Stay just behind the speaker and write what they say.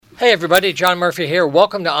Hey everybody, John Murphy here.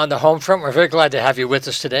 Welcome to On the Homefront. We're very glad to have you with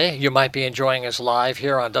us today. You might be enjoying us live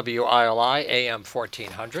here on WILI AM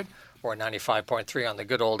 1400 or 95.3 on the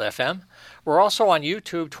good old FM. We're also on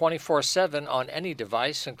YouTube 24/7 on any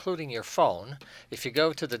device, including your phone. If you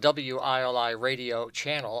go to the WILI radio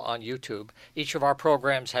channel on YouTube, each of our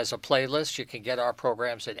programs has a playlist. You can get our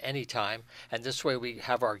programs at any time, and this way we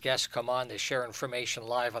have our guests come on, they share information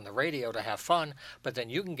live on the radio to have fun, but then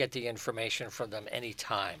you can get the information from them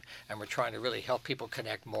anytime, and we're trying to really help people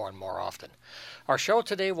connect more and more often. Our show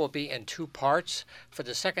today will be in two parts. For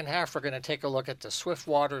the second half, we're going to take a look at the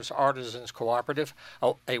Swiftwaters Artisans Cooperative,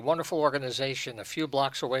 a wonderful organization a few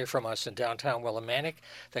blocks away from us in downtown Willimantic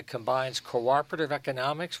that combines cooperative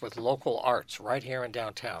economics with local arts right here in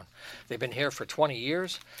downtown. They've been here for 20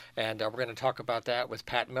 years, and we're going to talk about that with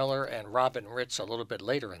Pat Miller and Robin Ritz a little bit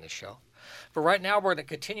later in the show. But right now, we're going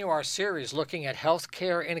to continue our series looking at health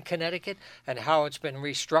care in Connecticut and how it's been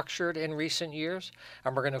restructured in recent years.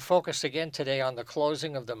 And we're going to focus again today on the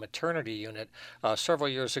closing of the maternity unit several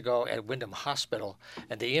years ago at Wyndham Hospital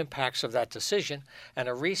and the impacts of that decision, and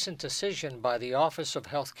a recent decision by the Office of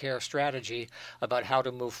Healthcare Strategy about how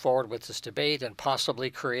to move forward with this debate and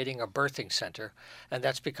possibly creating a birthing center. And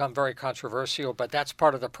that's become very controversial, but that's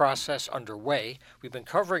part of the process underway. We've been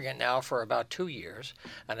covering it now for about 2 years,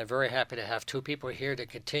 and I'm very happy to have two people here to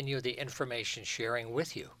continue the information sharing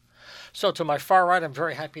with you. So to my far right, I'm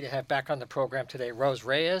very happy to have back on the program today Rose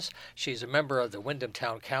Reyes. She's a member of the Wyndham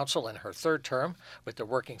Town Council in her third term with the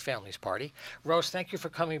Working Families Party. Rose, thank you for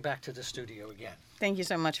coming back to the studio again. Thank you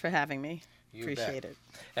so much for having me. You Appreciate bet. it.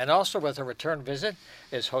 And also with a return visit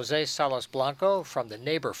is Jose Salas Blanco from the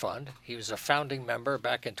Neighbor Fund. He was a founding member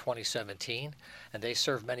back in 2017, and they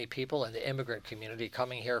serve many people in the immigrant community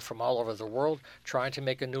coming here from all over the world, trying to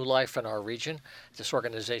make a new life in our region. This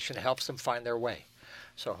organization helps them find their way.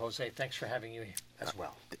 So, Jose, thanks for having you as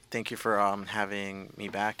well. Thank you for having me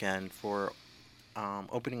back and for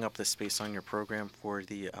opening up the space on your program for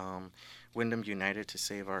the Wyndham United to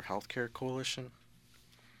Save Our Healthcare Coalition.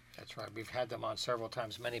 That's right. We've had them on several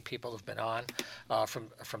times. Many people have been on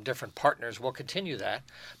from different partners. We'll continue that.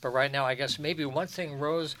 But right now, I guess maybe one thing,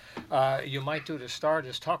 Rose, you might do to start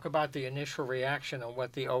is talk about the initial reaction on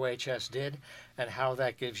what the OHS did and how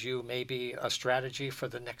that gives you maybe a strategy for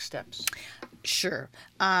the next steps. Sure.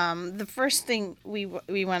 The first thing we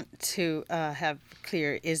want to have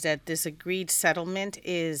clear is that this agreed settlement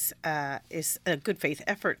is a good faith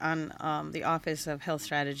effort on the Office of Health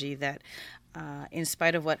Strategy that in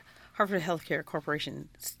spite of what Hartford Healthcare Corporation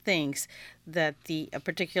thinks, that the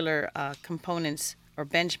particular components or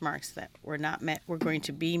benchmarks that were not met were going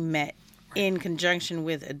to be met in conjunction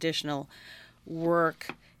with additional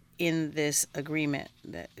work in this agreement,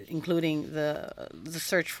 including the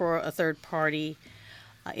search for a third-party,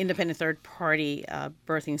 independent third-party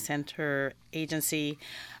birthing center agency.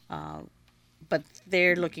 But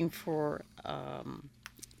they're looking for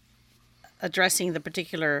addressing the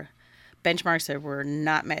particular benchmarks that were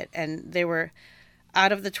not met, and they were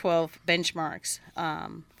out of the 12 benchmarks,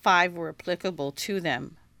 5 were applicable to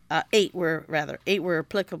them. 8 were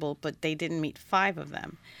applicable, but they didn't meet 5 of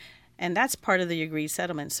them, and that's part of the agreed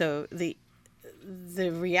settlement. So the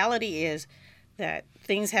reality is that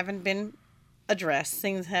things haven't been addressed,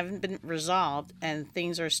 things haven't been resolved, and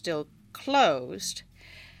things are still closed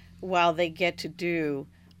while they get to do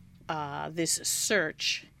this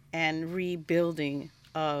search and rebuilding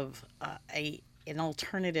of an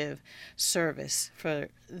alternative service for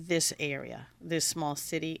this area, this small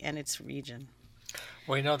city and its region.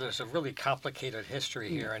 Well, you know, there's a really complicated history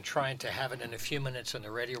here, and trying to have it in a few minutes on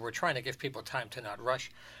the radio, we're trying to give people time to not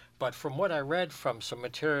rush. But from what I read from some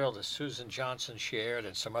material that Susan Johnson shared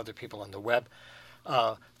and some other people on the web,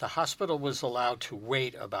 the hospital was allowed to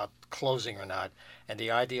wait about closing or not, and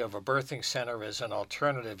the idea of a birthing center as an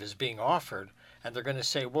alternative is being offered. And they're going to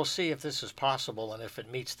say, we'll see if this is possible and if it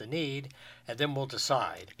meets the need, and then we'll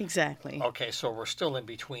decide. Exactly. Okay, so we're still in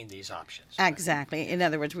between these options. Exactly. In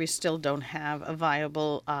other words, we still don't have a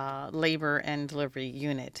viable labor and delivery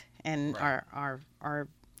unit. And Right. our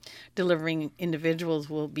delivering individuals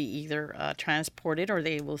will be either transported or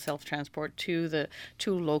they will self-transport to the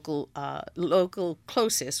two local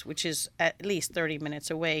closest, which is at least 30 minutes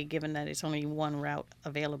away, given that it's only one route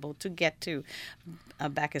available to get to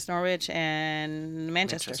Bacchus Norwich and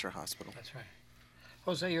Manchester Hospital. That's right.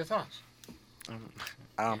 Jose, your thoughts?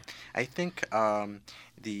 I think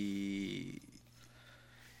the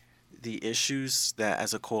issues that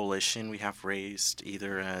as a coalition we have raised,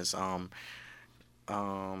 either as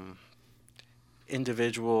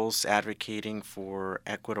individuals advocating for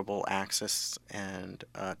equitable access and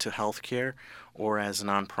to healthcare, or as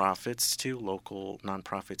nonprofits too, local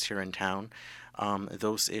nonprofits here in town,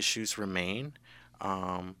 those issues remain.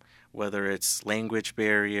 Whether it's language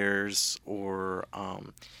barriers or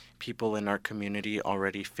people in our community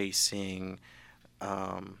already facing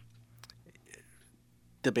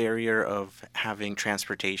the barrier of having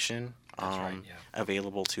transportation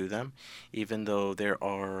available to them, even though there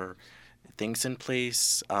are things in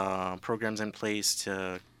place, programs in place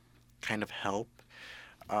to kind of help.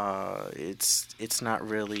 It's not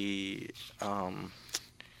really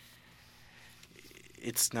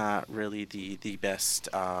the best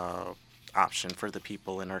option for the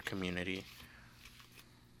people in our community.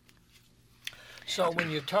 So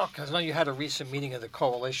when you talk, I know you had a recent meeting of the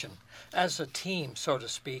coalition, as a team, so to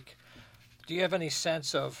speak, do you have any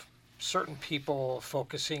sense of certain people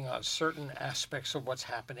focusing on certain aspects of what's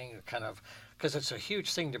happening, kind of, because it's a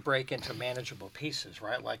huge thing to break into manageable pieces,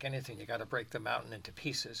 right? Like anything, you got to break the mountain into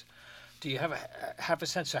pieces. Do you have a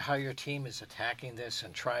sense of how your team is attacking this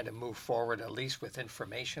and trying to move forward, at least with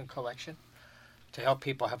information collection, to help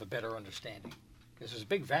people have a better understanding? Because there's a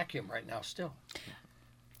big vacuum right now still.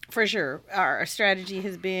 For sure. Our strategy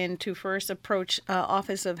has been to first approach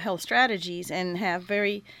Office of Health Strategies and have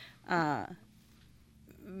very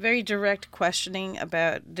direct questioning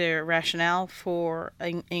about their rationale for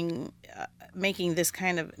making this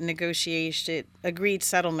kind of negotiated, agreed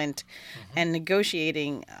settlement, and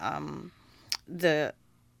negotiating the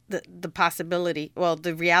possibility, well,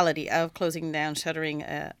 the reality of closing down, shuttering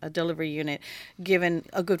a delivery unit, given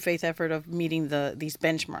a good faith effort of meeting these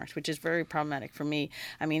benchmarks, which is very problematic for me.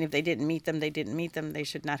 I mean, if they didn't meet them, they didn't meet them. They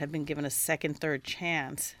should not have been given a second, third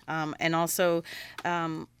chance. And also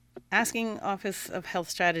asking Office of Health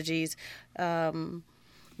Strategies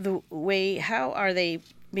the way, how are they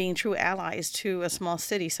being true allies to a small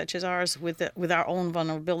city such as ours with our own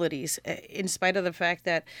vulnerabilities, in spite of the fact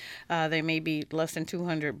that there may be less than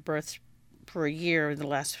 200 births per year in the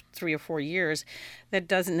last 3 or 4 years. That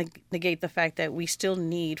doesn't negate the fact that we still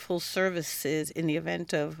need full services in the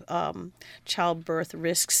event of childbirth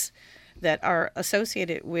risks that are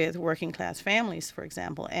associated with working class families, for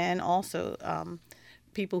example, and also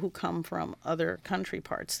people who come from other country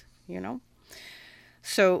parts,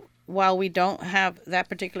 So while we don't have that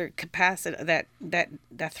particular capacity, that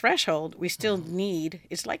threshold, we still need,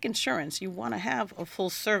 it's like insurance. You want to have a full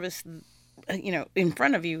service, in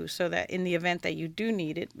front of you, so that in the event that you do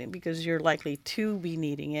need it, because you're likely to be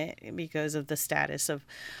needing it because of the status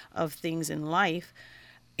of things in life,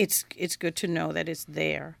 it's good to know that it's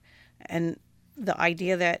there. And the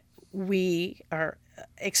idea that we are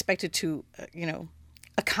expected to,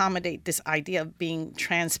 accommodate this idea of being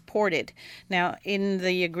transported. Now, in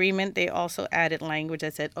the agreement, they also added language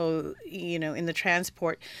that said, in the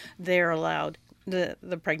transport, they're allowed, the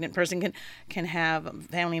pregnant person can have a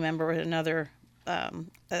family member or another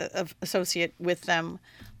associate with them,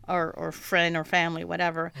 or friend or family,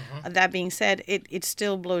 whatever. That being said, it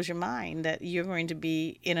still blows your mind that you're going to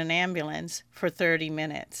be in an ambulance for 30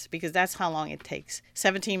 minutes, because that's how long it takes.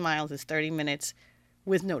 17 miles is 30 minutes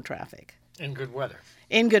with no traffic. In good weather.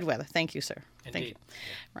 In good weather. Thank you, sir. Indeed. Thank you.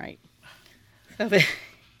 Yeah. Right. So,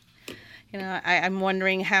 I'm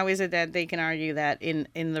wondering, how is it that they can argue that in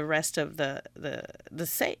the rest of the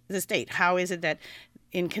state? How is it that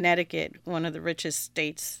in Connecticut, one of the richest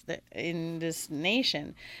states in this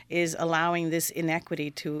nation, is allowing this inequity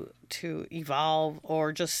to evolve,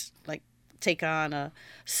 or just like take on a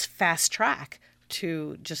fast track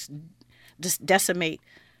to just decimate,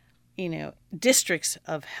 districts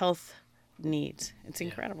of health needs? It's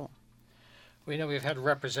incredible. We know we've had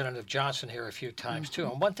Representative Johnson here a few times too.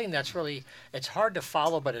 And one thing that's really, it's hard to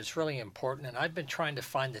follow, but it's really important, and I've been trying to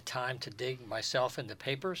find the time to dig myself into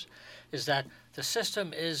papers, is that the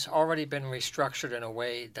system is already been restructured in a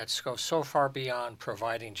way that goes so far beyond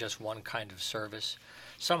providing just one kind of service.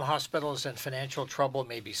 Some hospitals in financial trouble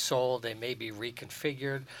may be sold, they may be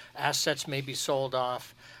reconfigured, assets may be sold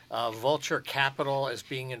off. Vulture capital is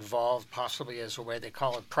being involved, possibly as a way, they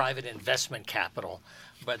call it private investment capital,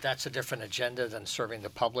 but that's a different agenda than serving the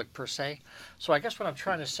public per se. So I guess what I'm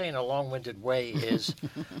trying to say in a long-winded way is,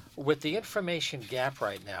 with the information gap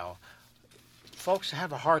right now, folks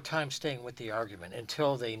have a hard time staying with the argument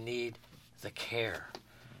until they need the care.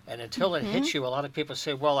 And until it hits you, a lot of people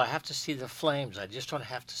say, well, I have to see the flames. I just don't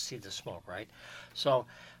have to see the smoke, right? So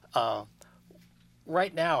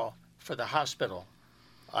right now, for the hospital,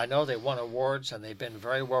 I know they won awards and they've been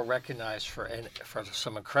very well recognized for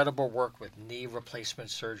some incredible work with knee replacement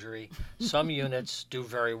surgery. Some units do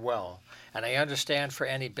very well. And I understand for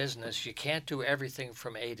any business, you can't do everything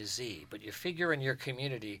from A to Z, but you figure in your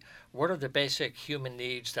community, what are the basic human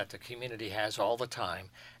needs that the community has all the time?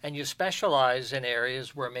 And you specialize in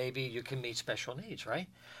areas where maybe you can meet special needs, right?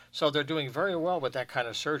 So they're doing very well with that kind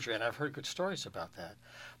of surgery, and I've heard good stories about that.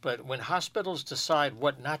 But when hospitals decide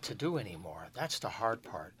what not to do anymore, that's the hard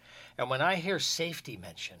part. And when I hear safety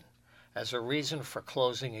mentioned as a reason for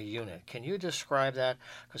closing a unit, can you describe that?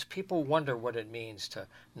 Because people wonder what it means to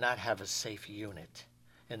not have a safe unit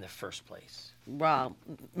in the first place. Well,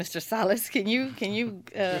 Mr. Salas, can you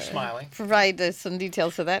You're smiling. provide some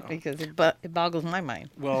details to that, because it boggles my mind.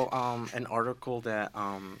 Well, an article that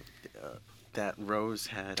that Rose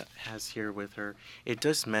has here with her, it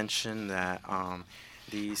does mention that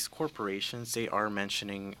these corporations, they are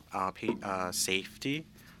mentioning safety,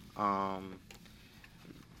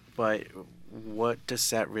 but what does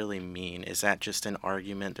that really mean? Is that just an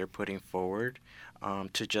argument they're putting forward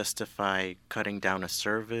to justify cutting down a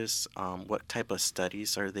service? What type of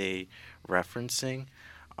studies are they referencing?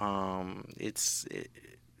 To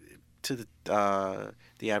the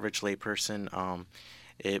average layperson,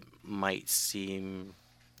 it might seem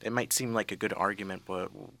like a good argument,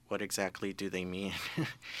 but what exactly do they mean?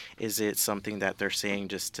 Is it something that they're saying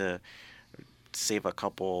just to save a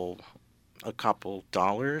couple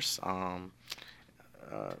dollars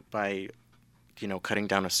by cutting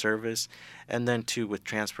down a service? And then too, with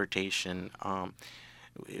transportation,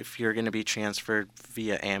 if you're going to be transferred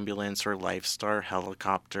via ambulance or Lifestar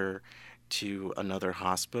helicopter to another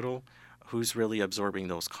hospital, who's really absorbing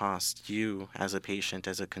those costs? You as a patient,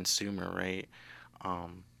 as a consumer, right?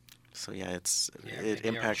 So yeah, it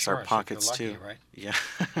impacts our pockets lucky, too. Right? Yeah.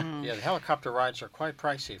 Yeah, the helicopter rides are quite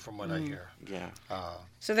pricey from what I hear. Yeah.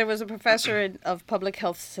 So there was a professor of public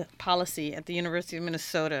health policy at the University of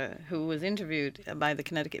Minnesota who was interviewed by the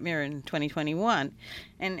Connecticut Mirror in 2021,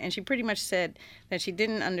 and she pretty much said that she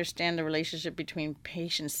didn't understand the relationship between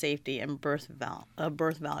patient safety and birth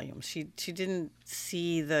volume. She didn't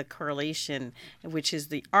see the correlation, which is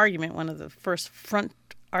the argument, one of the first front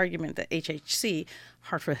argument that HHC,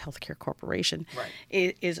 Hartford Healthcare Corporation,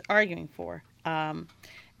 right, is arguing for. And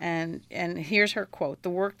here's her quote: "The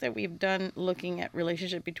work that we've done looking at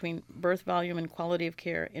relationship between birth volume and quality of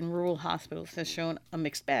care in rural hospitals has shown a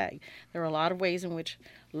mixed bag. There are a lot of ways in which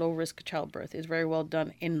low-risk childbirth is very well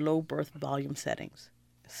done in low birth volume settings."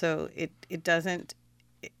 So it doesn't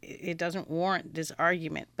warrant this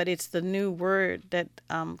argument, but it's the new word that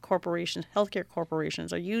healthcare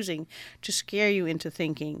corporations are using to scare you into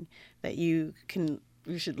thinking that you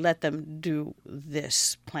should let them do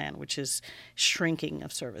this plan, which is shrinking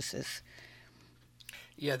of services.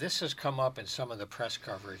 Yeah, this has come up in some of the press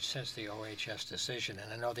coverage since the OHS decision,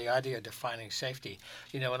 and I know the idea of defining safety,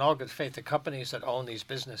 in all good faith, the companies that own these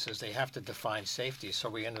businesses, they have to define safety so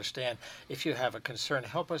we understand. If you have a concern,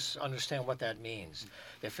 help us understand what that means.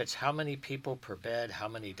 If it's how many people per bed, how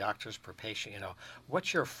many doctors per patient,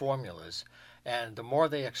 what's your formulas? And the more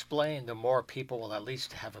they explain, the more people will at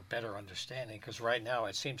least have a better understanding, because right now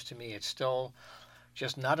it seems to me it's still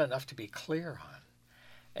just not enough to be clear on.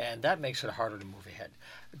 And that makes it harder to move ahead.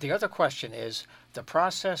 The other question is the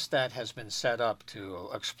process that has been set up to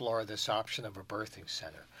explore this option of a birthing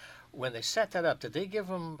center. When they set that up, did they give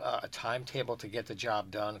them a timetable to get the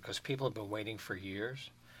job done? Because people have been waiting for years.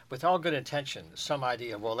 With all good intention, some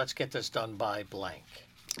idea, well, let's get this done by blank.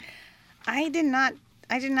 I did not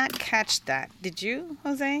catch that. Did you,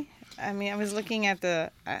 Jose? I mean, I was looking at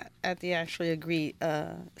the actually agreed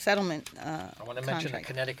settlement I want to mention the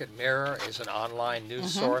Connecticut Mirror is an online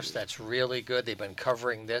news source that's really good. They've been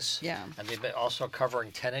covering this. Yeah. And they've been also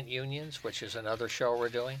covering tenant unions, which is another show we're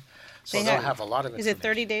doing. So they'll have a lot of information. Is it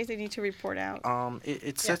 30 days they need to report out?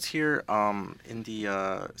 It says here in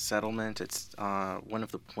the settlement, it's one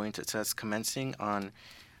of the points, it says commencing on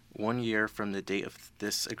 1 year from the date of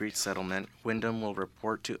this agreed settlement, Wyndham will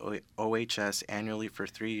report to OHS annually for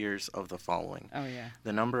 3 years of the following. Oh, yeah.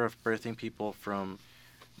 The number of birthing people from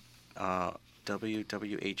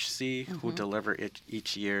WWHC who deliver it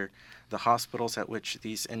each year, the hospitals at which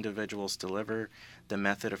these individuals deliver, the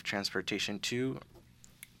method of transportation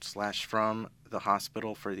to/from the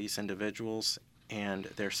hospital for these individuals, and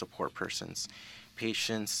their support persons,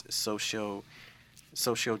 patients,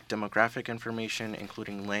 socio-demographic information,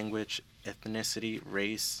 including language, ethnicity,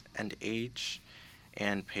 race, and age,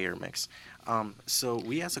 and payer mix. So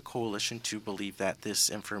we as a coalition too believe that this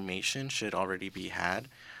information should already be had.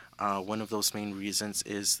 One of those main reasons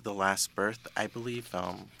is the last birth, I believe,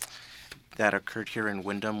 that occurred here in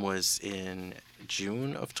Wyndham was in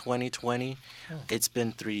June of 2020. It's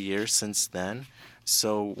been 3 years since then.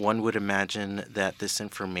 So one would imagine that this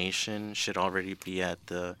information should already be at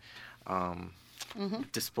the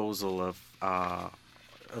disposal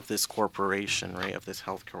of this corporation, right? Of this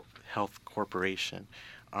health corporation.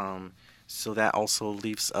 So that also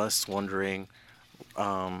leaves us wondering,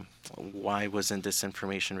 why wasn't this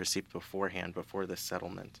information received beforehand, before the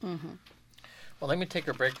settlement? Well, let me take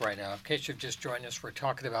a break right now. In case you've just joined us, we're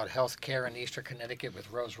talking about health care in Eastern Connecticut with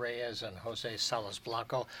Rose Reyes and Jose Salas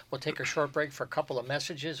Blanco. We'll take a short break for a couple of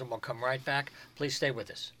messages, and we'll come right back. Please stay with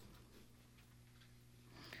us.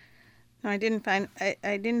 No, I didn't find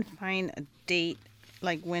a date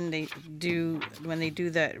like when they do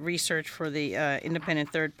that research for the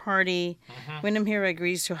independent third party. Wyndham here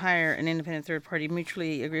agrees to hire an independent third party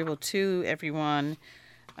mutually agreeable to everyone.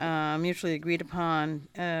 Mutually agreed upon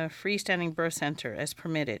freestanding birth center as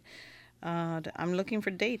permitted. I'm looking for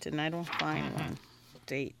date and I don't find one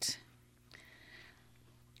date.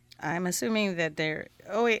 I'm assuming that they're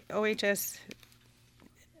OHS.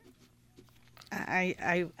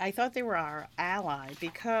 I thought they were our ally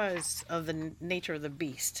because of the nature of the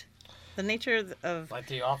beast. The nature of Like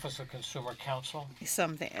the Office of Consumer Counsel?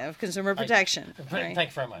 something of consumer protection. Right? Thank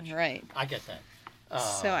you very much. Right. I get that.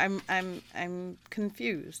 So I'm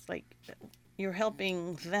confused. Like, you're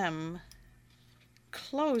helping them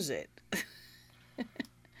close it,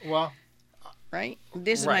 Well, right?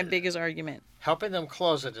 This is my Right. biggest argument. helping them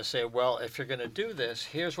close it to say, well, if you're going to do this,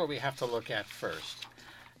 here's what we have to look at first.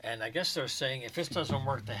 And I guess they're saying if this doesn't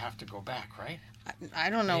work, they have to go back, right? I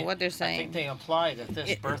don't know what they're I think saying. they imply that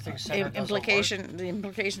this birthing center doesn't work. The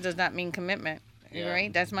implication does not mean commitment, Yeah.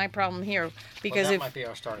 right? That's my problem here. Because Well, that if might be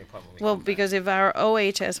our starting point. When we well, come back. because if our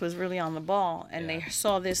OHS was really on the ball and Yeah. they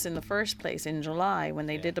saw this in the first place in July when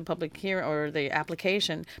they Yeah. did the public hearing or the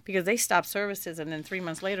application, because they stopped services and then 3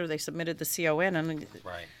 months later they submitted the CON and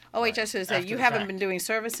Right. OHS has said, After you the haven't fact. been doing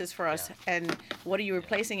services for us, Yeah. and what are you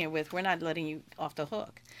replacing it with? We're not letting you off the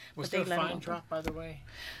hook. Was But they there a let 'em fine off. drop, by the way?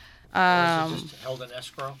 Or was it just held in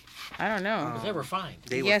escrow? I don't know. 'Cause they were fined.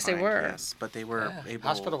 They Yes, they fined, were. Yes, but they were Yeah, able.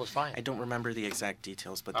 hospital was fine. I don't remember the exact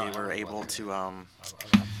details, but Oh, they I were don't able know.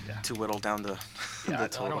 Yeah. to whittle down the Yeah, the I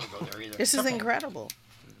total. don't want to go there either. This is Okay. incredible.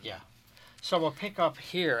 Yeah. So we'll pick up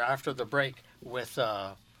here after the break with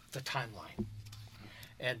the timeline.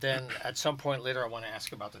 And then at some point later, I want to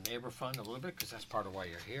ask about the neighbor fund a little bit because that's part of why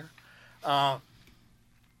you're here.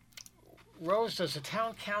 Rose, does the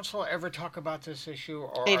town council ever talk about this issue?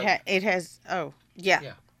 Or It has. Oh, yeah.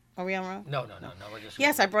 Yeah. Are we on roll? No, we're just...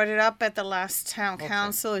 Yes, I brought it up at the last town Okay.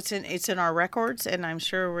 council. It's in our records, and I'm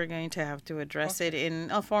sure we're going to have to address it in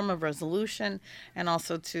a form of resolution, and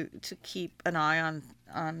also to keep an eye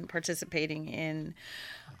on participating in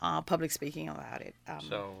public speaking about it.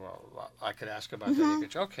 So I could ask about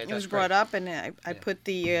that. Okay, It that's was great. brought up, and I put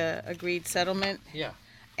the agreed settlement Yeah,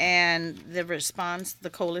 and the response, the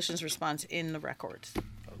coalition's response, in the records.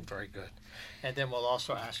 very good. And then we'll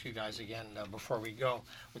also ask you guys again before we go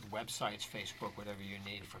with websites, Facebook, whatever you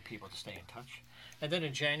need for people to stay in touch. And then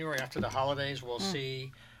in January, after the holidays, we'll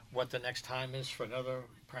see what the next time is for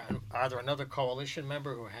either another coalition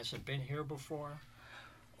member who hasn't been here before,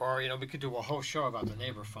 or we could do a whole show about the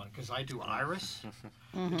neighbor fund because I do Iris.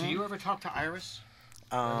 Do you ever talk to Iris?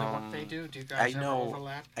 And then what they do? Do you guys ever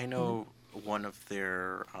overlap? I know one of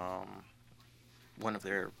their one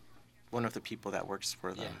of the people that works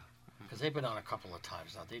for them. Yeah, because they've been on a couple of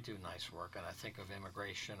times now. They do nice work, and I think of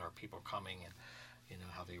immigration or people coming and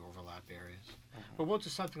how they overlap areas. But we'll do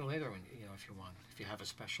something later when if you want. If you have a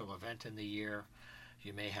special event in the year,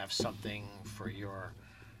 you may have something for your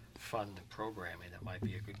fund programming that might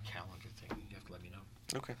be a good calendar thing. You have to let me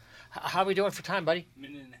know. Okay. How are we doing for time, buddy?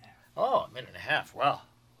 Minute and a half. Oh, a minute and a half. Well,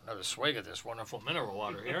 another swig of this wonderful mineral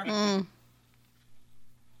water here.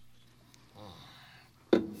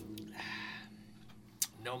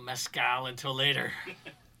 No mezcal until later.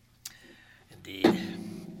 Indeed.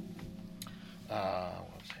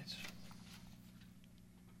 Websites.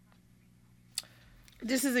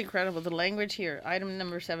 This is incredible. The language here, item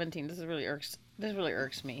number 17. This really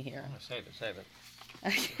irks me here. Save it.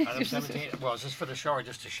 Item 17. Well, is this for the show or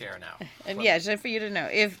just to share now? And yeah, just for you to know,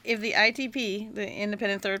 if the ITP, the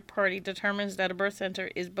independent third party, determines that a birth center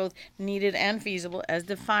is both needed and feasible as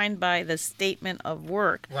defined by the statement of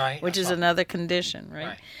work, Right, which that's is all. another condition, right?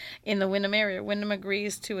 Right. In the Wyndham area, Wyndham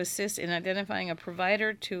agrees to assist in identifying a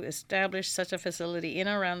provider to establish such a facility in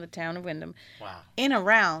or around the town of Wyndham. Wow. In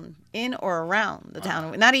or around the town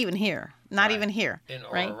of, not even here, Right. even here, In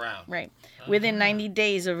or right? around. Right. Within 90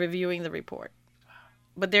 days of reviewing the report.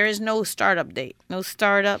 But there is no startup date, no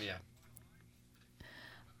startup Yeah.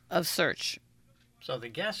 of search. So the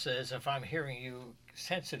guess is, if I'm hearing you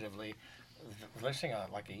sensitively, listening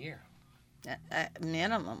on like a year. At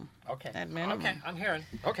minimum. Okay. At minimum. Okay, I'm hearing.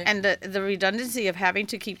 Okay. And the redundancy of having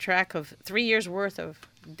to keep track of 3 years worth of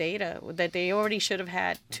data that they already should have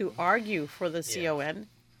had to argue for the CON.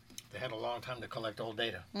 They had a long time to collect old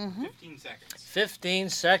data. 15 seconds. 15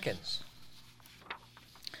 seconds.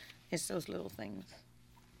 It's those little things.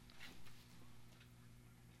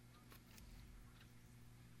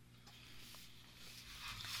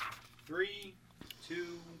 3,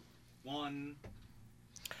 2, 1.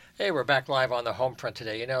 Hey, we're back live on the Homefront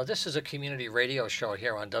today. You know, this is a community radio show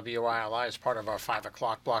here on WILI as part of our 5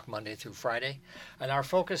 o'clock block Monday through Friday. And our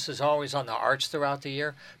focus is always on the arts throughout the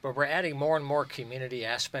year, but we're adding more and more community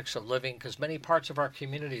aspects of living because many parts of our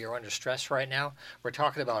community are under stress right now. We're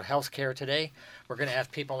talking about healthcare today. We're going to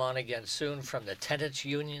have people on again soon from the tenants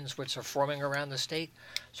unions, which are forming around the state.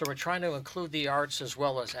 So we're trying to include the arts as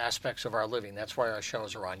well as aspects of our living. That's why our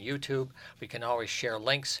shows are on YouTube. We can always share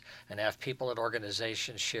links and have people at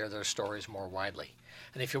organizations share their stories more widely.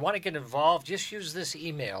 And if you want to get involved, just use this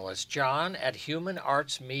email. It's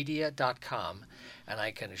john@humanartsmedia.com. And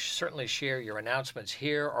I can certainly share your announcements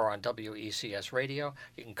here or on WECS Radio.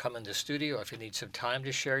 You can come in the studio if you need some time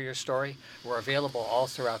to share your story. We're available all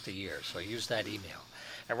throughout the year, so use that email.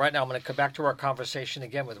 And right now I'm going to come back to our conversation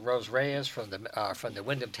again with Rose Reyes from the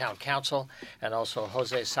Wyndham Town Council and also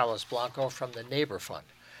Jose Salas Blanco from the Neighbor Fund.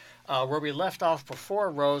 Where we left off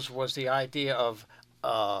before, Rose, was the idea of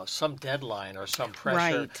some deadline or some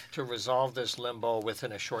pressure to resolve this limbo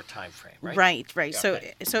within a short time frame, right? Right. Yeah,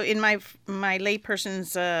 so in my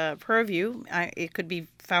layperson's purview, it could be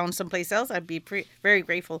found someplace else. I'd be very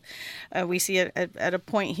grateful. We see it at a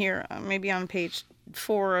point here, maybe on page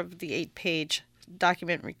 4 of the 8-page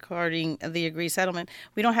document regarding the agreed settlement.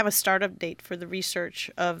 We don't have a startup date for the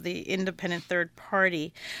research of the independent third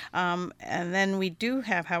party. And then we do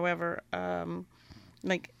have, however,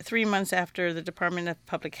 like 3 months after the Department of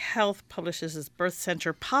Public Health publishes its birth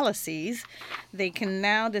center policies, they can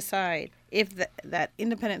now decide if that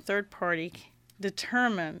independent third party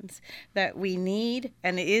determines that we need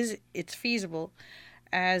and it's feasible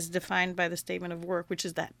as defined by the statement of work, which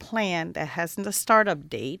is that plan that has the startup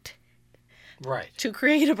date. Right. To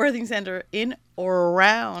create a birthing center in or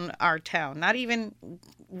around our town, not even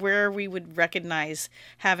where we would recognize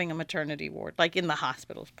having a maternity ward, like in the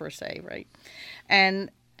hospitals per se, right?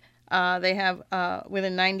 And they have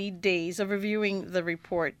within 90 days of reviewing the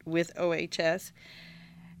report with OHS,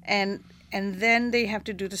 and then they have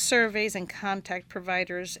to do the surveys and contact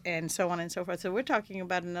providers and so on and so forth. So we're talking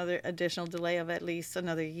about another additional delay of at least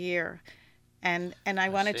another year. And I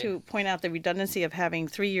wanted to point out the redundancy of having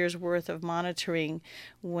 3 years worth of monitoring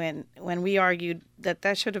when we argued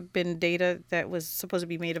that should have been data that was supposed to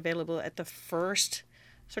be made available at the first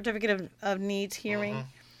certificate of needs hearing.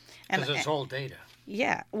 Because it's old data.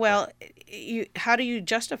 Yeah. Well, how do you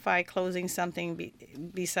justify closing something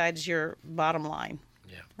besides your bottom line?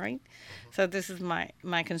 Yeah. Right? So this is my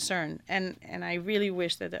concern. And I really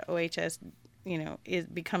wish that the OHS,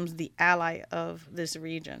 it becomes the ally of this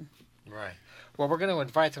region. Right. Well, we're going to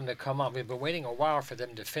invite them to come on. We've been waiting a while for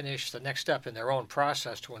them to finish the next step in their own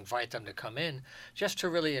process to invite them to come in, just to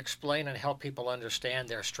really explain and help people understand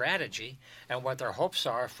their strategy and what their hopes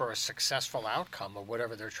are for a successful outcome of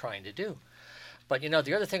whatever they're trying to do. But, the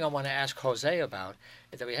other thing I want to ask Jose about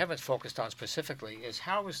that we haven't focused on specifically is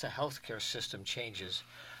how is the healthcare system changes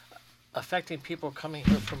affecting people coming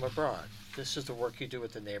here from abroad? This is the work you do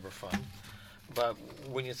with the Neighbor Fund. But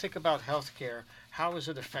when you think about healthcare, how is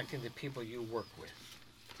it affecting the people you work with?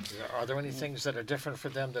 Are there any things that are different for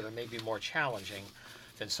them that are maybe more challenging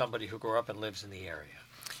than somebody who grew up and lives in the area?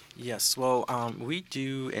 Yes, well, we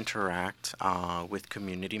do interact with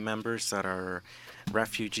community members that are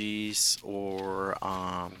refugees or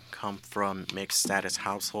come from mixed status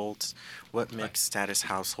households. What mixed status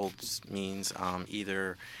households means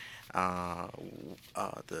either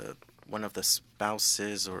one of the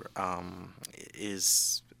spouses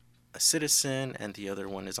is a citizen and the other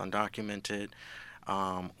one is undocumented,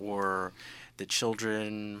 or the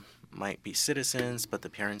children might be citizens but the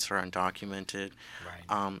parents are undocumented.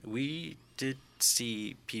 Right. We did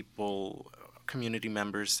see community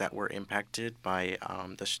members that were impacted by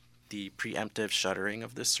the preemptive shuttering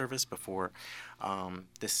of this service before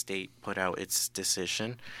the state put out its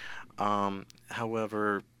decision.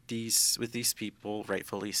 However, with these people,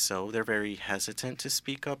 rightfully so, they're very hesitant to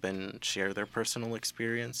speak up and share their personal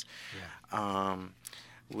experience,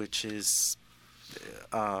 which is,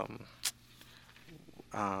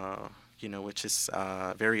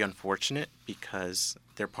 very unfortunate because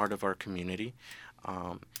they're part of our community.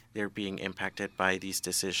 they're being impacted by these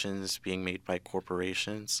decisions being made by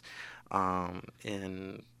corporations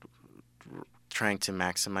in trying to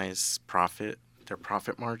maximize their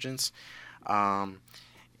profit margins.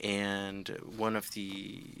 And one of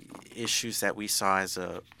the issues that we saw as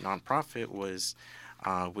a nonprofit was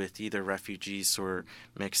with either refugees or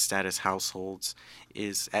mixed status households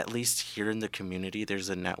is, at least here in the community, there's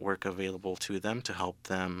a network available to them to help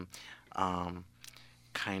them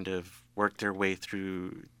kind of work their way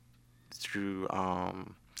through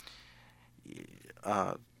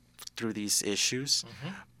these issues.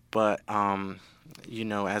 But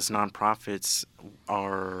as nonprofits,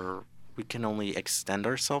 we can only extend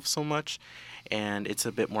ourselves so much, and it's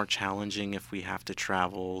a bit more challenging if we have to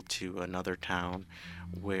travel to another town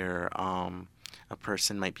where a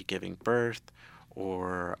person might be giving birth,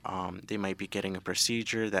 or they might be getting a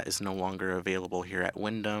procedure that is no longer available here at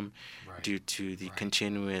Wyndham due to the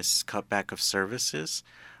continuous cutback of services.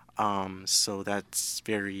 So that's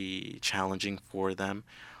very challenging for them.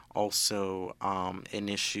 Also, an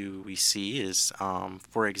issue we see is,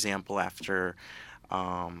 for example, after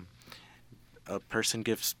a person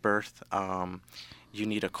gives birth, you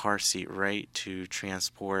need a car seat, right, to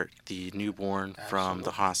transport the newborn from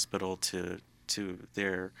the hospital to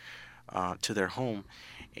their home.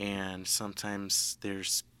 And sometimes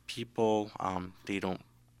there's people, they don't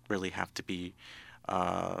really have to be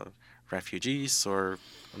refugees or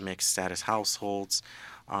mixed status households.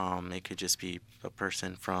 It could just be a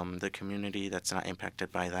person from the community that's not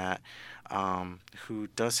impacted by that, who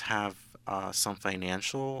does have some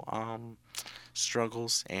financial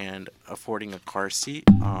struggles, and affording a car seat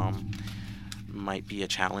might be a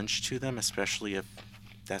challenge to them, especially if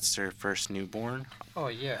that's their first newborn. Oh,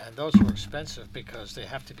 yeah, and those are expensive because they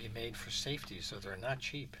have to be made for safety, so they're not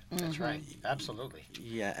cheap. That's right. Absolutely.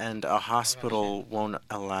 Yeah, and a hospital won't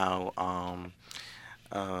allow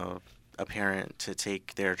a parent to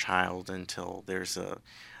take their child until there's a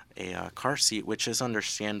car seat, which is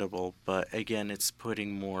understandable, but again, it's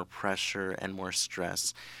putting more pressure and more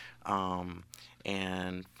stress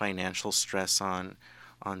and financial stress on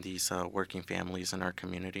these working families in our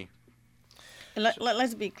community.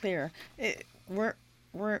 Let's be clear. We're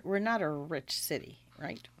not a rich city,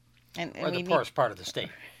 right? And we're the poorest part of the state.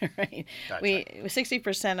 Right. That's We right.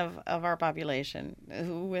 60% of our population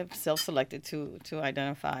who we have self-selected to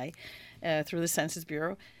identify through the Census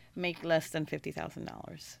Bureau make less than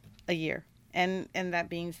 $50,000 a year. And that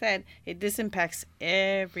being said, this impacts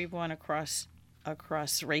everyone across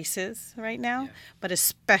races right now, but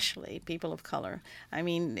especially people of color. I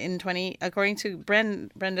mean, according to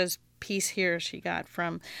Brenda's piece here she got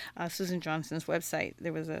from Susan Johnson's website,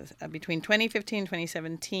 there was between 2015 and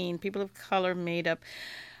 2017, people of color made up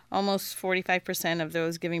almost 45% of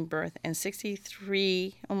those giving birth, and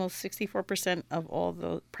almost 64% of all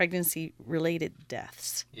the pregnancy-related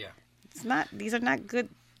deaths. Yeah. These are not good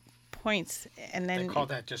points. And then they call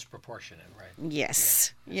that disproportionate, right?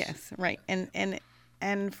 Yes, right.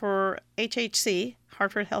 And for HHC,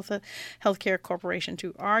 Hartford Healthcare Corporation,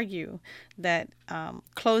 to argue that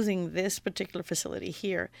closing this particular facility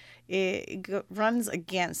here runs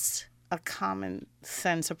against a common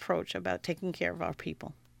sense approach about taking care of our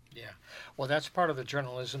people. Yeah. Well, that's part of the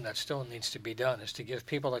journalism that still needs to be done, is to give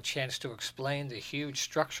people a chance to explain the huge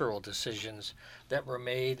structural decisions that were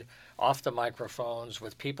made off the microphones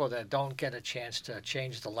with people that don't get a chance to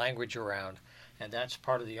change the language around. And that's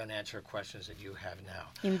part of the unanswered questions that you have now.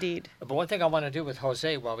 Indeed. But one thing I want to do with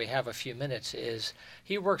Jose while we have a few minutes is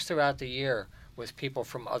he works throughout the year with people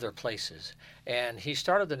from other places. And he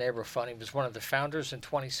started the Neighbor Fund. He was one of the founders in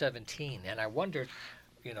 2017. And I wondered,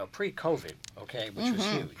 pre-COVID, which was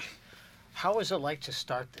huge, how is it like to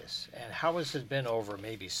start this? And how has it been over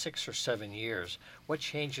maybe 6 or 7 years? What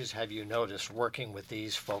changes have you noticed working with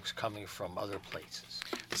these folks coming from other places?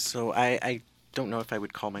 So I don't know if I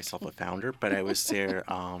would call myself a founder, but I was there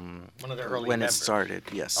one of the early when members. it started.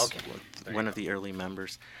 Yes, Okay. One of the early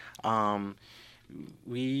members. Our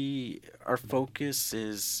focus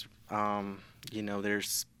is,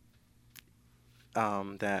 there's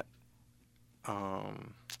that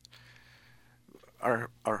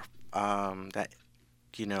that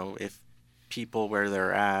if people where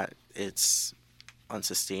they're at, it's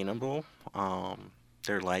unsustainable,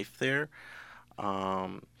 their life there.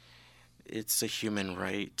 It's a human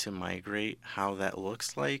right to migrate. How that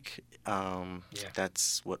looks like,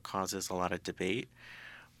 that's what causes a lot of debate.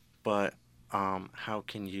 But how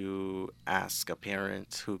can you ask a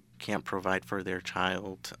parent who can't provide for their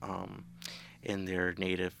child in their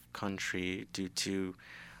native country due to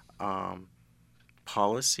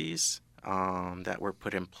policies that were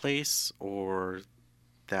put in place or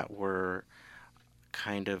that were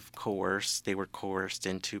kind of coerced. They were coerced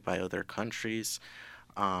into by other countries.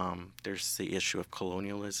 There's the issue of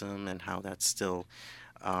colonialism and how that still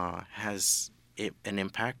has an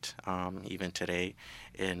impact even today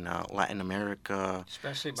in Latin America,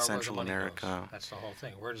 Especially about Central where the money America. goes. That's the whole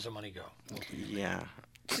thing. Where does the money go? Yeah.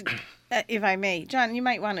 If I may, John, you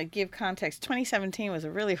might want to give context. 2017 was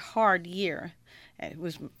a really hard year. It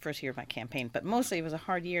was first year of my campaign, but mostly it was a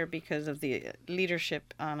hard year because of the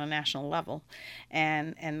leadership on a national level,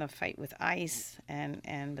 and the fight with ICE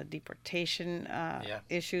and the deportation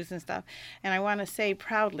issues and stuff. And I want to say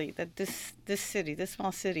proudly that this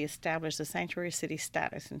small city, established a sanctuary city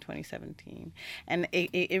status in 2017, and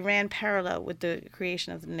it ran parallel with the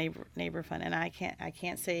creation of the neighbor fund. And I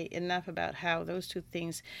can't say enough about how those two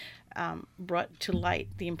things brought to light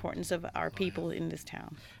the importance of our people in this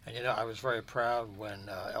town. And I was very proud when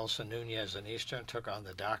Elsa Nunez and Eastern took on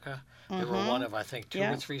the DACA. They were one of, I think, two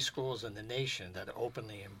or three schools in the nation that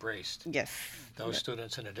openly embraced those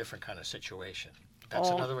students in a different kind of situation. That's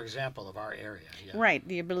another example of our area. Yeah. Right,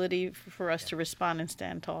 the ability for us to respond and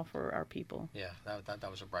stand tall for our people. Yeah, that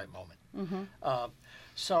was a bright moment.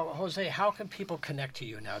 So, Jose, how can people connect to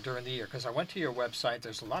you now during the year? Because I went to your website.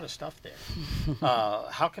 There's a lot of stuff there.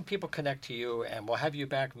 How can people connect to you? And we'll have you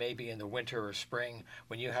back maybe in the winter or spring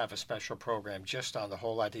when you have a special program just on the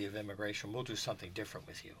whole idea of immigration. We'll do something different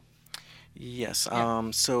with you. Yes.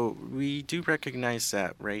 Yeah. So we do recognize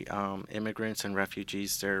that, right? Immigrants and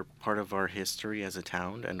refugees, they're part of our history as a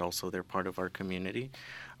town, and also they're part of our community.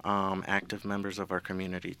 Active members of our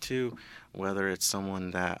community too, whether it's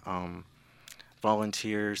someone that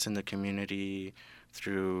volunteers in the community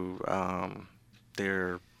through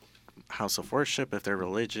their house of worship, if they're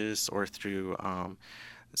religious, or through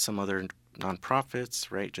some other nonprofits,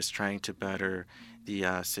 right? Just trying to better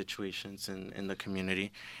the situations in the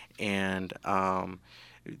community. And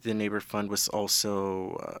the Neighbor Fund was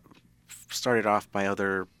also started off by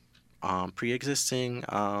other pre-existing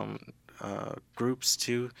groups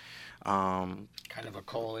too. Kind of a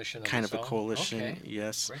coalition. Okay.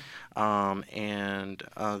 Yes. Great. And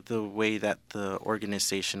the way that the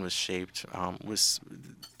organization was shaped was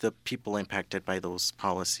the people impacted by those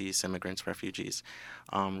policies, immigrants, refugees,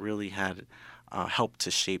 really had helped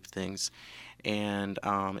to shape things. And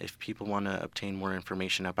if people want to obtain more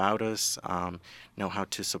information about us, know how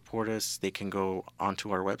to support us, they can go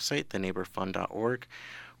onto our website, theneighborfund.org,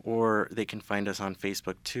 or they can find us on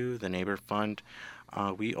Facebook too, The Neighbor Fund.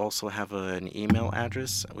 We also have an email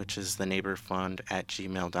address, which is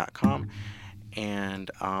theneighborfund@gmail.com.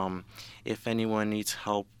 And if anyone needs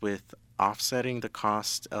help with offsetting the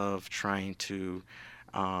cost of trying to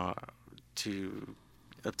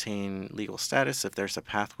obtain legal status, if there's a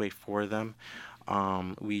pathway for them,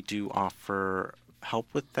 we do offer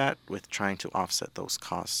help with that, with trying to offset those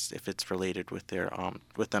costs if it's related with their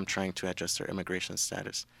with them trying to adjust their immigration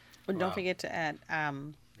status. Well, don't forget to add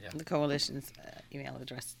the coalition's email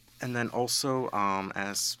address. And then also,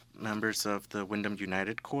 as members of the Wyndham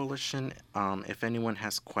United Coalition, if anyone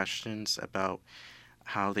has questions about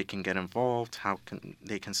how they can get involved,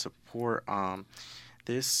 they can support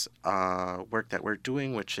this work that we're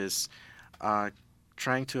doing, which is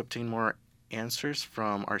trying to obtain more answers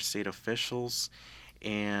from our state officials,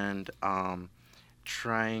 and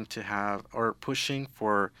trying to have, or pushing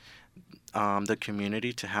for the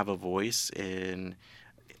community to have a voice in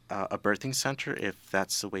a birthing center, if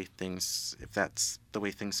that's the way things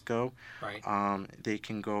go. Right. They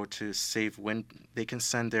can go to they can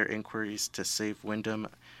send their inquiries to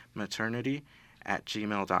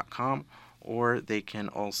savewyndhammaternity@gmail.com, or they can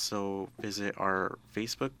also visit our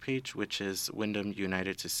Facebook page, which is Wyndham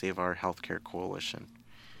United to Save Our Healthcare Coalition.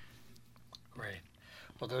 Great.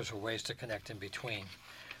 Well, those are ways to connect in between.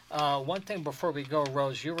 One thing before we go,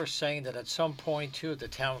 Rose, you were saying that at some point, too, the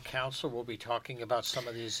town council will be talking about some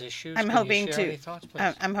of these issues. I'm Can hoping you share any thoughts,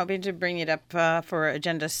 please? I'm hoping to bring it up for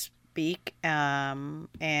agenda speak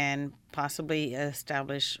and possibly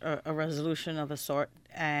establish a resolution of a sort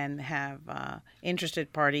and have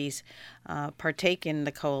interested parties partake in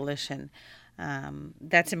the coalition.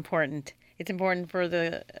 That's important. It's important for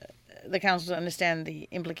the council to understand the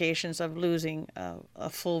implications of losing a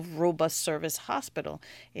full, robust service hospital.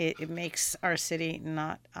 It makes our city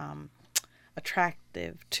not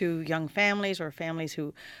attractive to young families or families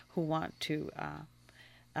who want to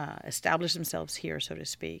establish themselves here, so to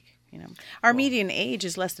speak. Our median age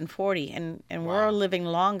is less than 40, and we're all living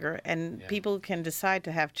longer, and people can decide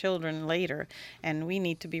to have children later, and we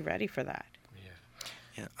need to be ready for that.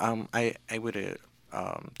 I would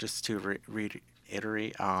just to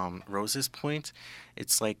reiterate Rose's point.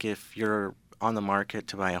 It's like if you're on the market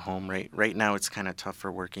to buy a home, right now it's kind of tough for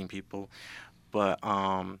working people, But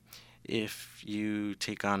if you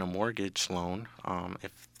take on a mortgage loan,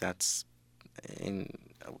 if that's in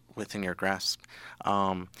within your grasp,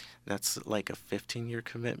 that's like a 15-year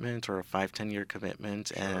commitment or a 5-10-year commitment.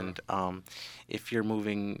 Sure. And if you're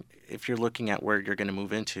looking at where you're going to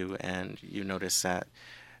move into, and you notice that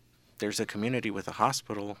there's a community with a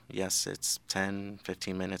hospital, yes, it's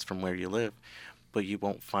 10-15 minutes from where you live, but you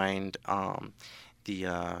won't find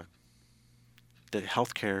the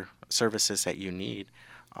healthcare services that you need,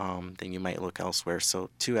 then you might look elsewhere. So,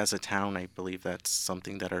 too, as a town, I believe that's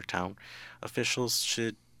something that our town officials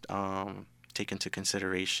should take into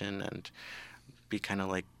consideration and be kind of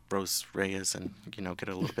like Reyes and, get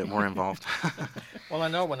a little bit more involved. Well, I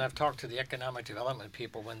know when I've talked to the economic development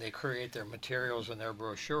people, when they create their materials and their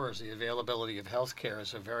brochures, the availability of health care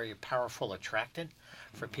is a very powerful attractant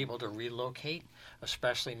for people to relocate,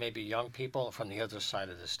 especially maybe young people from the other side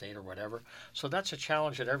of the state or whatever. So that's a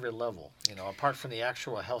challenge at every level. Apart from the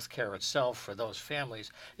actual health care itself for those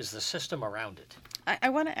families, is the system around it. I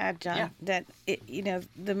want to add, John, Yeah. that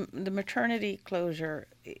the maternity closure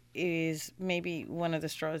is maybe one of the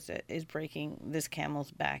straws that is breaking this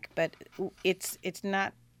camel's back, but it's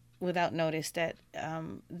not without notice that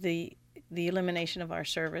the elimination of our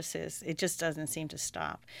services, it just doesn't seem to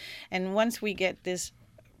stop. And once we get this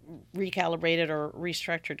recalibrated or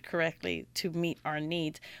restructured correctly to meet our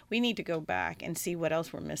needs, we need to go back and see what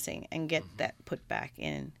else we're missing and get that put back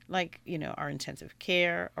in, like our intensive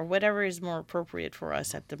care or whatever is more appropriate for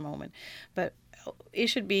us at the moment. But it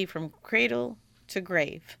should be from cradle to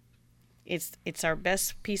grave. It's our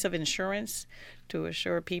best piece of insurance to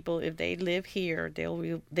assure people if they live here,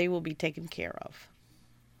 they will be taken care of.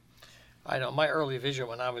 I know my early vision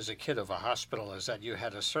when I was a kid of a hospital is that you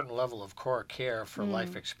had a certain level of core care for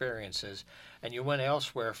life experiences, and you went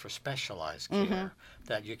elsewhere for specialized care,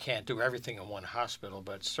 that you can't do everything in one hospital,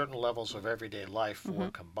 but certain levels of everyday life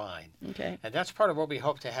were combined. Okay. And that's part of what we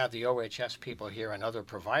hope to have the OHS people here and other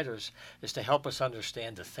providers, is to help us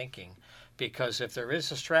understand the thinking, because if there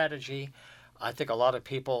is a strategy, I think a lot of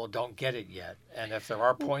people don't get it yet. And if there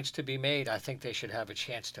are points to be made, I think they should have a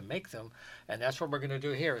chance to make them. And that's what we're going to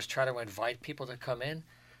do here, is try to invite people to come in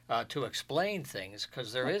to explain things,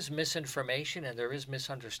 because there is misinformation and there is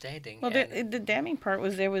misunderstanding. Well, the damning part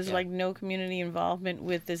was there was like no community involvement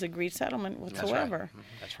with this agreed settlement That's whatsoever. right.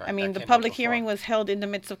 That's right. I mean, That the came up public before. hearing was held in the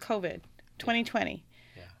midst of COVID, 2020,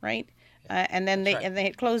 right? And then That's right. they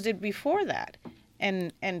had closed it before that,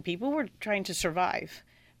 and people were trying to survive.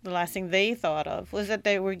 The last thing they thought of was that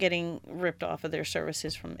they were getting ripped off of their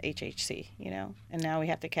services from HHC, and now we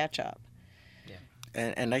have to catch up.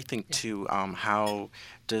 And I think too, how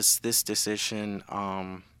does this decision,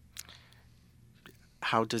 how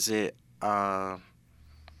does it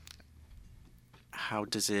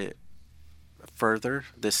further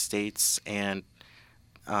the state's and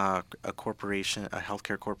a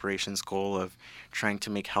healthcare corporation's goal of trying to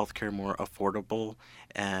make healthcare more affordable,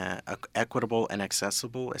 equitable, and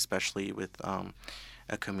accessible, especially with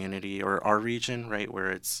a community or our region, right,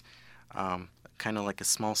 where it's kind of like a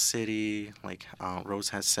small city, like Rose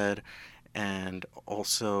has said, and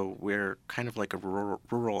also we're kind of like a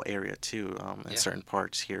rural area too, in certain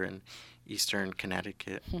parts here in eastern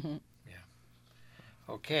Connecticut.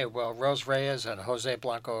 Okay, well, Rose Reyes and Jose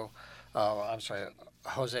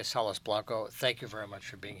Salas Blanco, thank you very much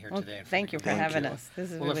for being here today. And Thank you for Thank having you. us.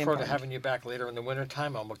 This is We'll really look forward to important. having you back later in the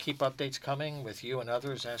wintertime, and we'll keep updates coming with you and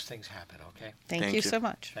others as things happen, okay? Thank Thank you you. so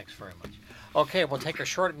much. Thanks very much. Okay, we'll take a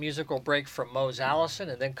short musical break from Mose Allison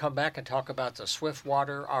and then come back and talk about the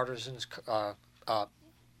Swiftwater Artisans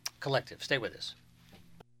Collective. Stay with us.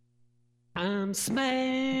 I'm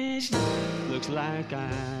smashed, looks like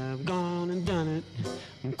I've gone and done it.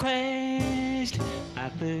 I'm crashed, I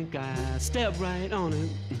think I stepped right on it.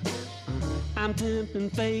 I'm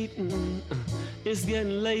tempting fate, it's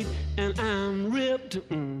getting late and I'm ripped.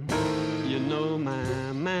 You know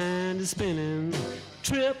my mind is spinning,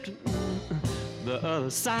 tripped. The other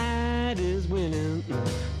side is winning.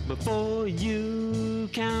 Before you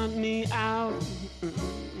count me out,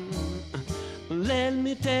 let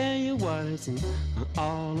me tell you what it's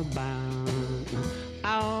all about.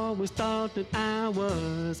 I always thought that I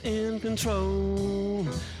was in control.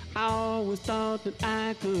 I always thought that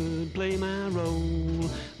I could play my role.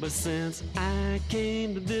 But since I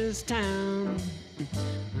came to this town,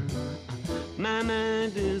 my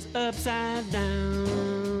mind is upside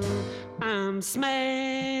down. I'm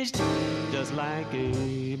smashed, just like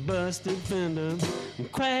a busted fender.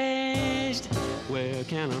 Crashed, where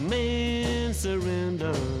can a man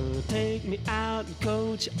surrender? Take me out,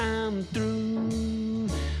 coach, I'm through.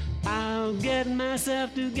 I'll get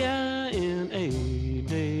myself together in a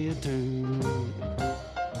day or two.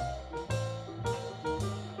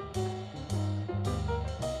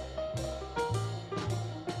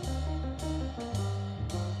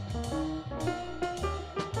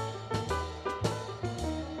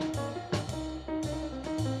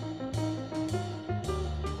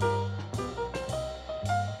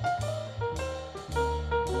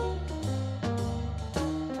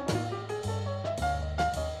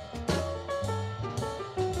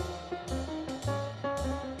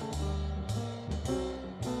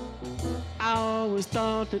 always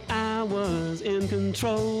thought that I was in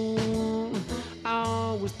control. I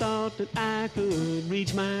always thought that I could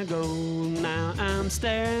reach my goal. Now I'm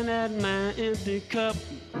staring at my empty cup.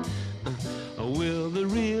 Will the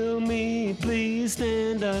real me please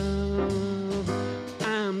stand up?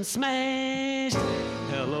 I'm smashed.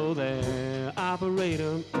 Hello there,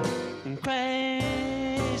 operator.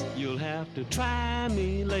 Crashed. You'll have to try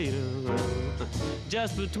me later.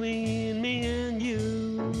 Just between me and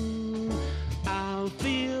you, I'll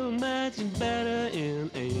feel much better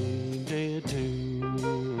in a day or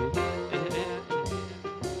two.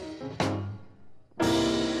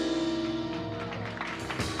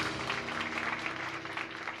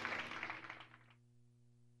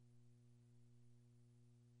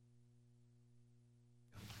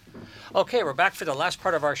 Okay, we're back for the last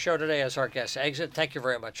part of our show today as our guests exit. Thank you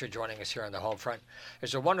very much for joining us here on the Homefront.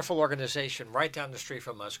 There's a wonderful organization right down the street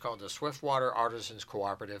from us called the Swiftwater Artisans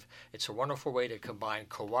Cooperative. It's a wonderful way to combine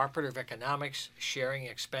cooperative economics, sharing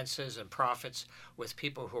expenses and profits with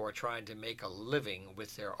people who are trying to make a living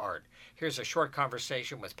with their art. Here's a short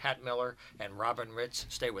conversation with Pat Miller and Robin Ritz.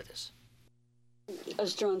 Stay with us.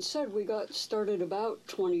 As John said, we got started about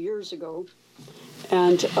 20 years ago,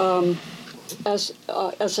 and as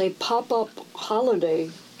a pop-up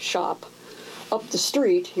holiday shop up the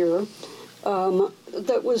street here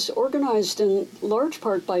that was organized in large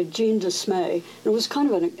part by Jean Dismay. It was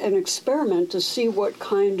kind of an experiment to see what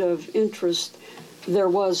kind of interest there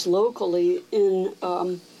was locally in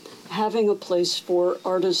having a place for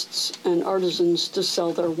artists and artisans to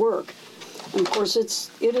sell their work. And of course,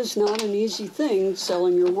 it is not an easy thing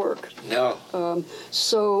selling your work. No.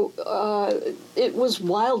 So it was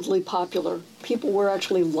wildly popular. People were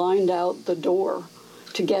actually lined out the door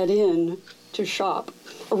to get in to shop.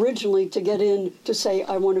 Originally to get in to say,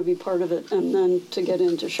 I want to be part of it, and then to get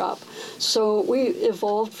in to shop. So we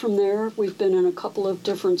evolved from there. We've been in a couple of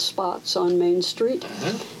different spots on Main Street.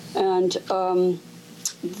 Mm-hmm. And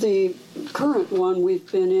the current one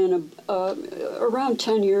we've been in around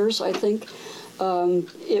 10 years, I think.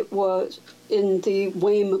 It was in the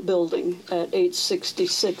Wame building at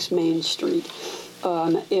 866 Main Street.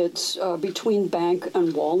 It's between Bank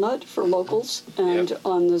and Walnut for locals, and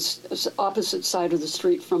on the opposite side of the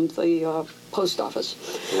street from the post office.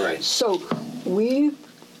 Right. So we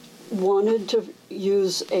wanted to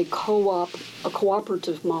use a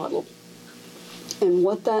cooperative model. And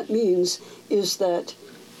what that means is that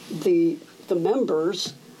the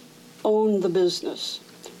members own the business.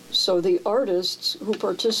 So the artists who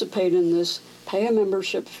participate in this pay a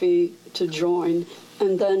membership fee to join,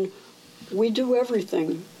 and then we do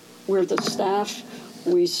everything. We're the staff.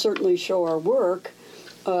 We certainly show our work,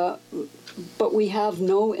 but we have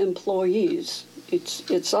no employees.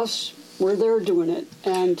 It's us. We're there doing it,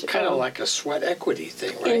 and kind of like a sweat equity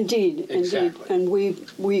thing, right? Indeed, exactly. And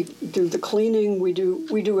we do the cleaning. We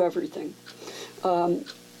do everything.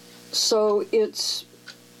 So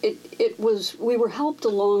we were helped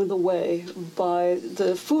along the way by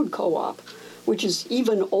the food co-op, which is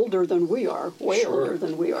even older than we are, way older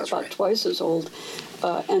than we are, That's about right. twice as old.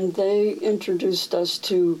 And they introduced us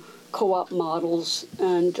to co-op models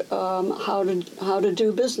and how to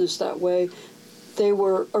do business that way. They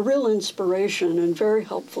were a real inspiration and very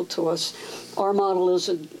helpful to us. Our model is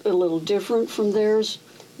a little different from theirs,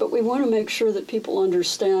 but we want to make sure that people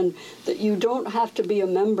understand that you don't have to be a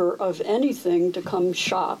member of anything to come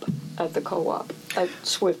shop at the co-op at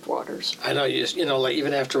Swiftwater's. I know, like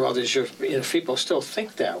even after all these years, people still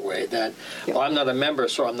think that way, that, well, I'm not a member,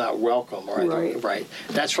 so I'm not welcome. Or right.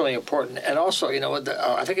 That's really important. And also,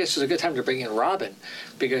 I think this is a good time to bring in Robin,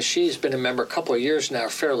 because she's been a member a couple of years now,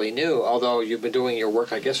 fairly new, although you've been doing your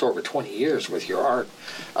work, I guess, over 20 years with your art.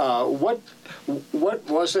 What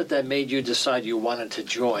was it that made you decide you wanted to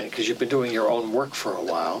join? Because you've been doing your own work for a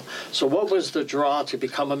while. So what was the draw to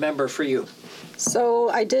become a member for you? So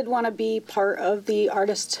I did want to be part of the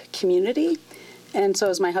artist community, and so it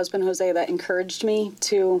was my husband, Jose, that encouraged me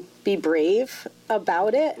to be brave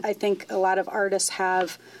about it. I think a lot of artists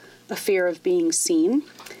have a fear of being seen,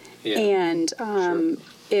 and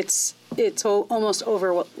it's almost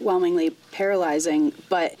overwhelmingly paralyzing,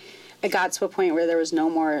 but it got to a point where there was no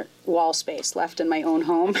more wall space left in my own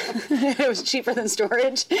home. It was cheaper than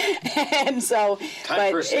storage. And so, So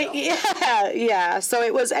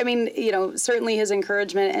it was, certainly his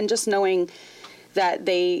encouragement, and just knowing that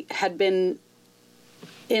they had been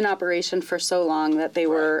in operation for so long, that they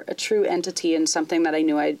were a true entity and something that I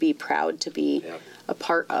knew I'd be proud to be a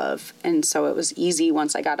part of. And so it was easy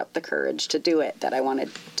once I got up the courage to do it, that I wanted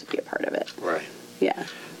to be a part of it. Right. Yeah.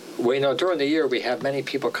 Well, during the year, we have many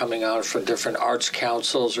people coming out from different arts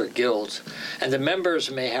councils or guilds, and the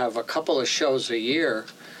members may have a couple of shows a year,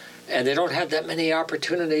 and they don't have that many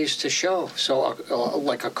opportunities to show. So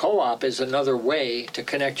like a co-op is another way to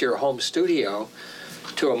connect your home studio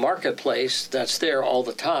to a marketplace that's there all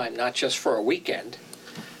the time, not just for a weekend,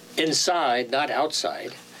 inside, not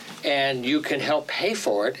outside. And you can help pay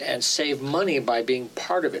for it and save money by being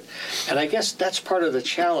part of it. And I guess that's part of the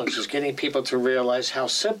challenge, is getting people to realize how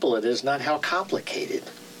simple it is, not how complicated.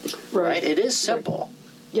 Right? It is simple.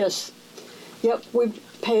 Yes. Yep, we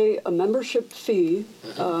pay a membership fee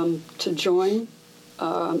to join,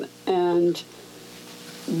 and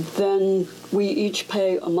then we each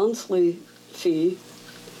pay a monthly fee,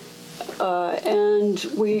 and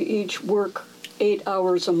we each work 8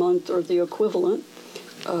 hours a month or the equivalent.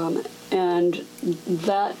 And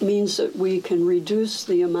that means that we can reduce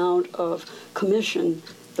the amount of commission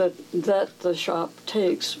that the shop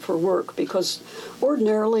takes for work, because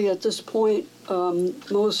ordinarily at this point,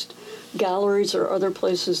 most galleries or other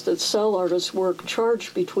places that sell artists' work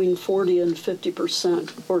charge between 40 and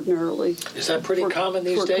 50% ordinarily. Is that pretty common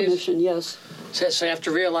these days? For commission, yes. So you have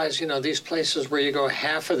to realize, these places where you go,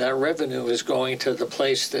 half of that revenue is going to the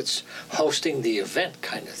place that's hosting the event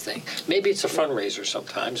kind of thing. Maybe it's a fundraiser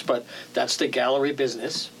sometimes, but that's the gallery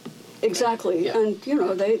business. Exactly. Yeah. And,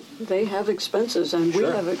 they have expenses, and we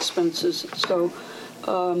have expenses. So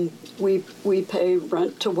we pay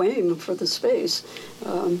rent to Wayne for the space,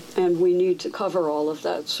 and we need to cover all of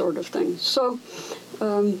that sort of thing. So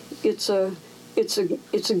it's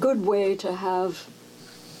a good way to have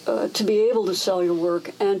to be able to sell your work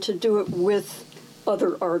and to do it with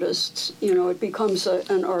other artists. It becomes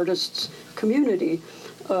an artist's community,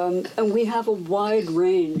 and we have a wide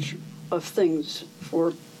range of things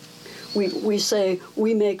for. We say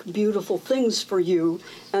we make beautiful things for you,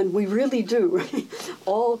 and we really do.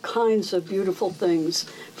 All kinds of beautiful things,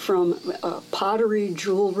 from pottery,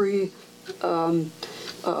 jewelry,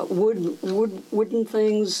 wooden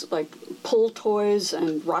things like pull toys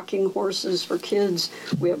and rocking horses for kids.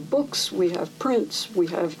 We have books, we have prints, we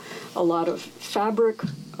have a lot of fabric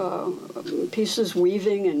pieces,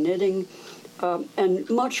 weaving and knitting, and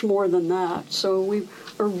much more than that. So we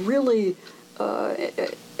are really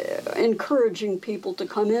encouraging people to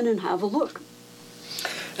come in and have a look.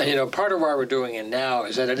 And part of why we're doing it now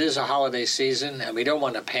is that it is a holiday season, and we don't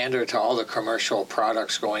want to pander to all the commercial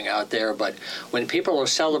products going out there, but when people are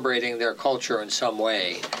celebrating their culture in some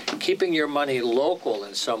way, keeping your money local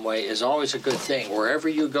in some way is always a good thing. Wherever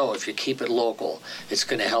you go, if you keep it local, it's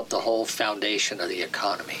going to help the whole foundation of the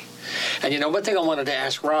economy. And one thing I wanted to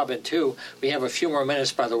ask Robin, too, we have a few more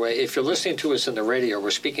minutes, by the way. If you're listening to us in the radio,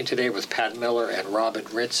 we're speaking today with Pat Miller and Robin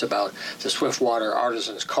Ritz about the Swiftwater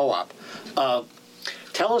Artisans Co-op.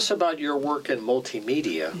 Tell us about your work in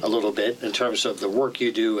multimedia a little bit, in terms of the work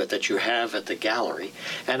you do that you have at the gallery.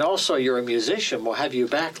 And also, you're a musician. We'll have you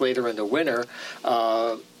back later in the winter.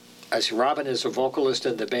 As Robin is a vocalist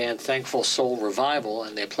in the band Thankful Soul Revival,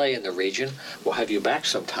 and they play in the region. We'll have you back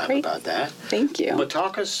sometime about that. Thank you. But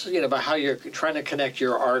talk us about how you're trying to connect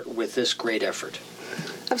your art with this great effort.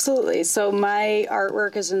 Absolutely. So my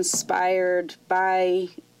artwork is inspired by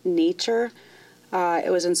nature. It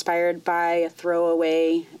was inspired by a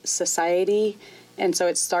throwaway society. And so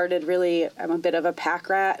it started really, I'm a bit of a pack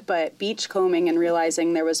rat, but beach combing and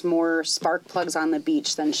realizing there was more spark plugs on the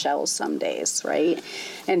beach than shells some days, right?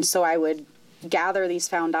 And so I would gather these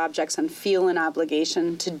found objects and feel an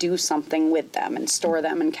obligation to do something with them and store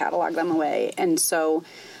them and catalog them away. And so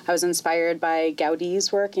I was inspired by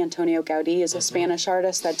Gaudi's work. Antonio Gaudí is a Spanish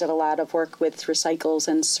artist that did a lot of work with recycles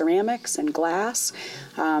and ceramics and glass.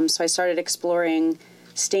 So I started exploring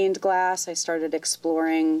stained glass. I started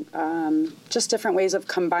exploring just different ways of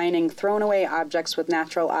combining thrown away objects with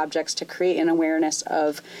natural objects to create an awareness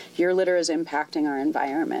of your litter is impacting our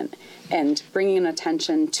environment, and bringing an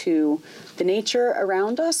attention to the nature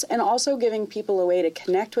around us, and also giving people a way to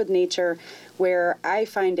connect with nature, where I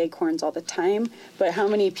find acorns all the time, but how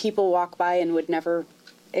many people walk by and would never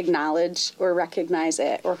acknowledge or recognize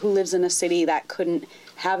it, or who lives in a city that couldn't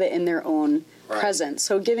have it in their own present.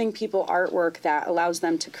 So giving people artwork that allows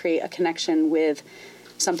them to create a connection with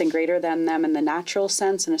something greater than them in the natural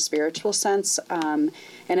sense and a spiritual sense. And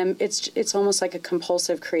it's almost like a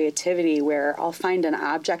compulsive creativity, where I'll find an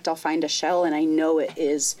object, I'll find a shell, and I know it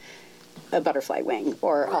is a butterfly wing,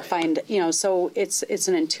 or I'll find, so it's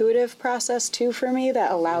an intuitive process too for me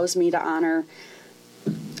that allows me to honor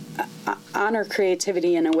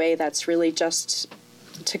creativity in a way that's really just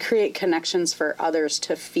to create connections for others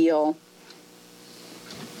to feel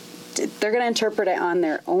they're going to interpret it on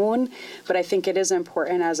their own, but I think it is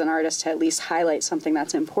important as an artist to at least highlight something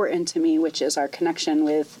that's important to me, which is our connection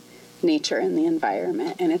with nature and the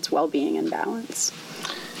environment and its well-being and balance.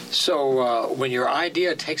 So when your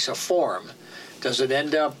idea takes a form, does it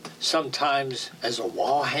end up sometimes as a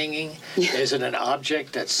wall hanging? Yeah. Is it an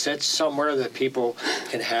object that sits somewhere that people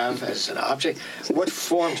can have as an object? What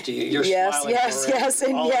forms do you? You're smiling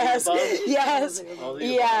and all yes, the above? yes. All the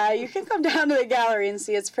Yeah, above? you can come down to the gallery and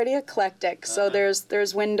see it's pretty eclectic. So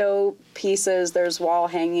there's window pieces, there's wall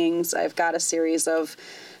hangings. I've got a series of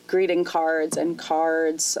greeting cards and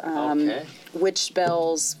cards, witch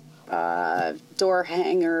bells, door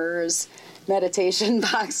hangers, meditation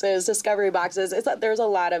boxes, discovery boxes. There's a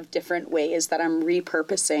lot of different ways that I'm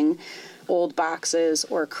repurposing old boxes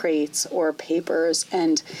or crates or papers,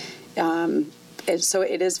 and so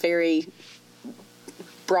it is very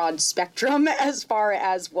broad spectrum as far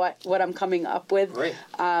as what I'm coming up with. Right.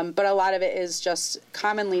 But a lot of it is just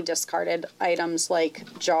commonly discarded items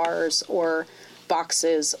like jars or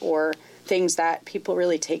boxes or things that people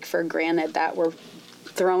really take for granted, that we're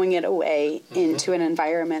throwing it away into an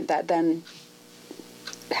environment that then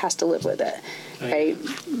has to live with it, right?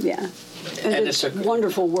 Yeah. And it's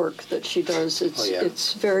wonderful work that she does.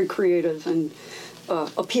 It's very creative and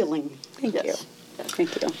appealing. Thank you.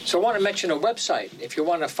 Thank you. So I want to mention a website. If you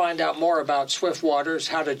want to find out more about Swift Waters,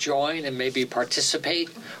 how to join and maybe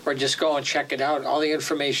participate, or just go and check it out, all the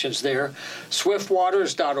information's there.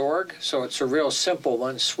 Swiftwaters.org. So it's a real simple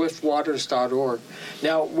one, swiftwaters.org.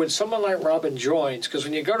 Now, when someone like Robin joins, because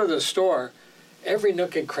when you go to the store, every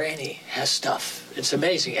nook and cranny has stuff. It's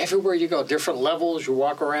amazing. Everywhere you go, different levels, you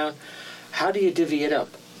walk around. How do you divvy it up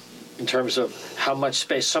in terms of how much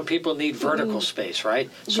space? Some people need vertical space, right?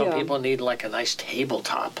 Some people need like a nice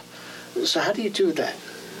tabletop. So how do you do that?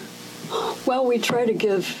 Well, we try to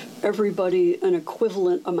give everybody an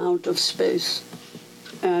equivalent amount of space.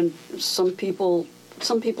 And some people's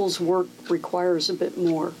work requires a bit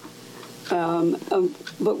more.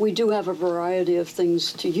 But we do have a variety of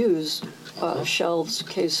things to use. Shelves,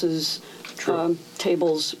 cases,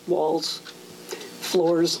 tables, walls,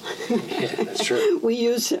 floors. Yeah, that's true. We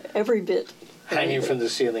use every bit. Hanging from the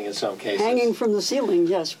ceiling in some cases. Hanging from the ceiling,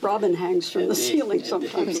 yes. Robin hangs from the ceiling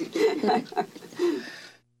sometimes.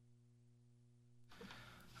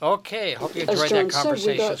 Okay, hope you enjoyed that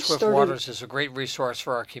conversation. Swift Waters is a great resource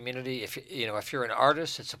for our community. If you're an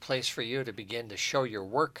artist, it's a place for you to begin to show your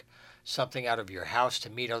work, something out of your house to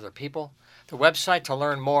meet other people. The website to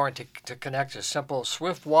learn more and to connect is simple,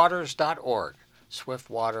 swiftwaters.org.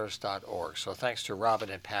 Swiftwaters.org. So thanks to Robin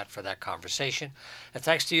and Pat for that conversation. And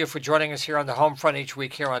thanks to you for joining us here on the Homefront each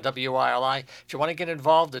week here on WILI. If you want to get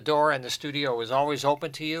involved, the door and the studio is always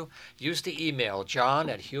open to you. Use the email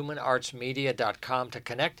john@humanartsmedia.com to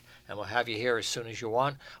connect, and we'll have you here as soon as you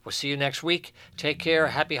want. We'll see you next week. Take care.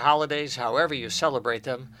 Happy holidays, however you celebrate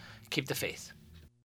them. Keep the faith.